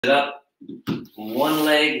it up. One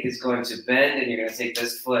leg is going to bend, and you're going to take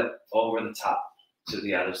this foot over the top to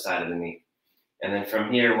the other side of the knee. And then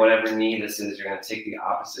from here, whatever knee this is, you're going to take the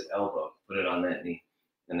opposite elbow, put it on that knee,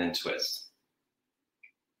 and then twist.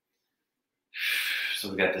 So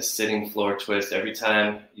we got this sitting floor twist. Every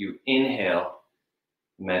time you inhale,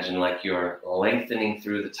 imagine like you're lengthening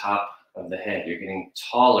through the top of the head. You're getting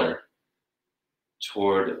taller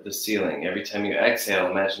toward the ceiling. Every time you exhale,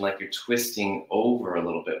 imagine like you're twisting over a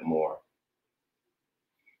little bit more.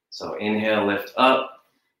 So inhale, lift up.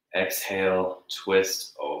 Exhale,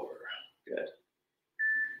 twist over. Good.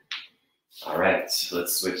 All right, so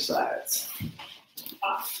let's switch sides.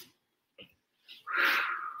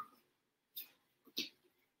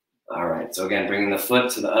 All right, so again, bringing the foot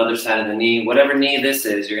to the other side of the knee. Whatever knee this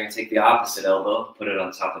is, you're going to take the opposite elbow, put it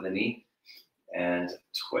on top of the knee, and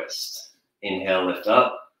twist. Inhale, lift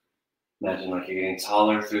up. Imagine like you're getting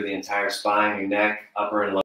taller through the entire spine, your neck, upper and lower.